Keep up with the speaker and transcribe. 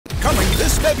Coming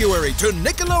this February to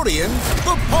Nickelodeon,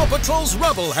 the Paw Patrol's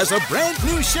Rubble has a brand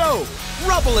new show,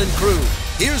 Rubble Crew.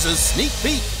 Here's a sneak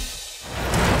peek.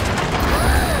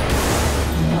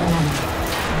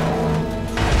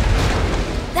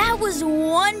 That was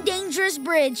one dangerous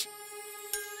bridge.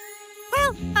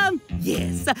 Well,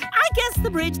 yes. I guess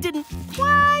the bridge didn't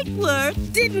quite work.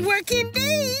 Didn't work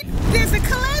indeed. There's a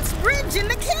collapsed bridge in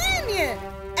the canyon.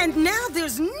 And now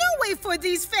there's no way for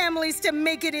these families to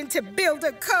make it into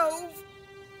Builder Cove.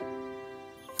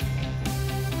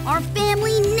 Our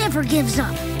family never gives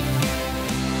up.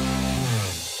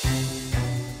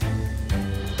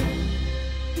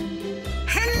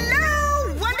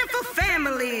 Hello, wonderful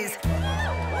families.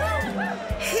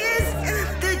 Here's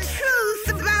the truth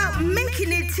about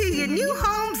making it to your new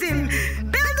homes in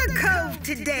Builder Cove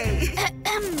today.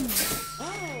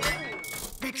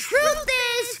 The truth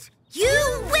is,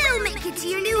 you will make it to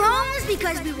your new homes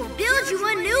because we will build you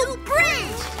a new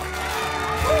bridge.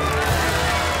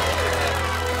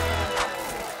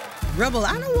 Rubble,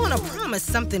 I don't want to promise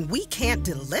something we can't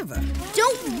deliver.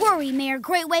 Don't worry, Mayor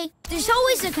Greatway. There's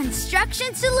always a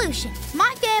construction solution.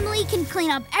 My family can clean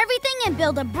up everything and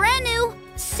build a brand new,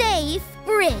 safe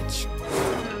bridge.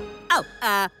 Oh,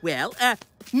 well,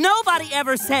 nobody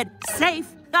ever said safe.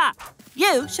 Ah,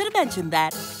 you should have mentioned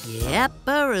that. Yep,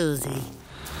 Baroozy.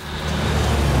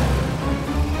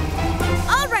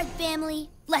 All right, family.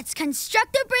 Let's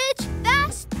construct a bridge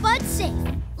fast but safe.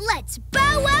 Let's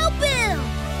bow wow build!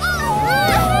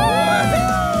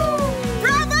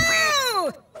 Bravo!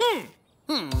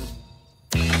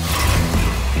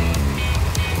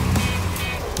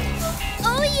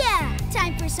 Oh yeah!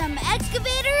 Time for some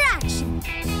excavator action.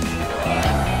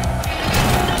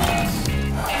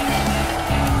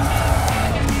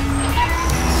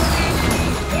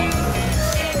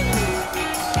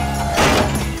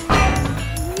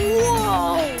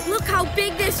 Whoa! Look how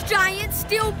big this giant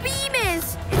steel beam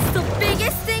is! It's the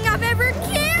biggest thing I've ever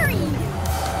carried!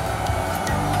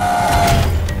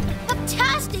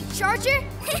 Fantastic, Charger!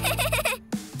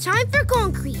 Time for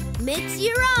concrete. Mix,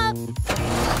 you're up.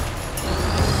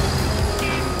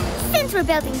 Since we're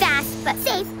building fast but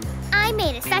safe, I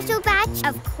made a special batch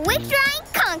of quick-drying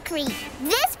concrete.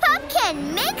 This pup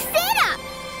can mix it up.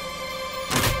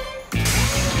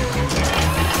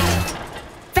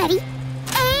 Ready?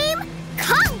 Aim!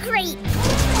 Concrete!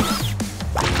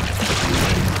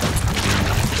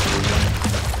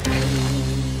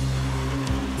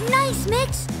 Nice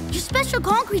mix. Your special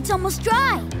concrete's almost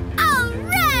dry. All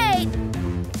right!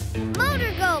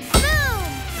 Motor go boom,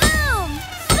 boom,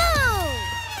 boom!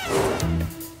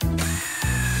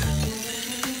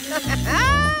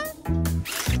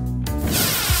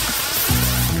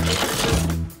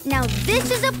 Now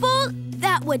this is a bolt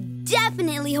that would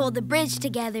definitely hold the bridge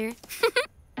together.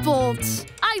 Bolts.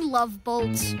 I love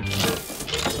bolts.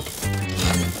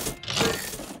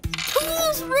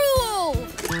 Tools rule!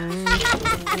 Coming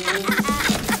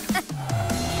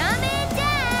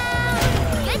down!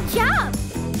 Good job!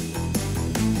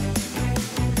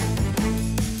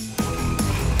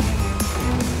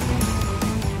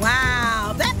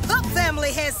 Wow, that pup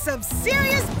family has some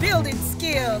serious building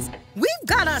skills. We've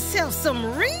got ourselves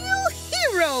some real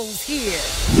heroes here.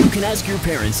 You can ask your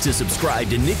parents to subscribe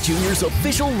to Nick Jr.'s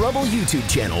official Rubble YouTube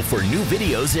channel for new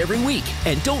videos every week.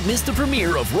 And don't miss the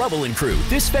premiere of Rubble & Crew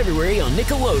this February on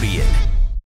Nickelodeon.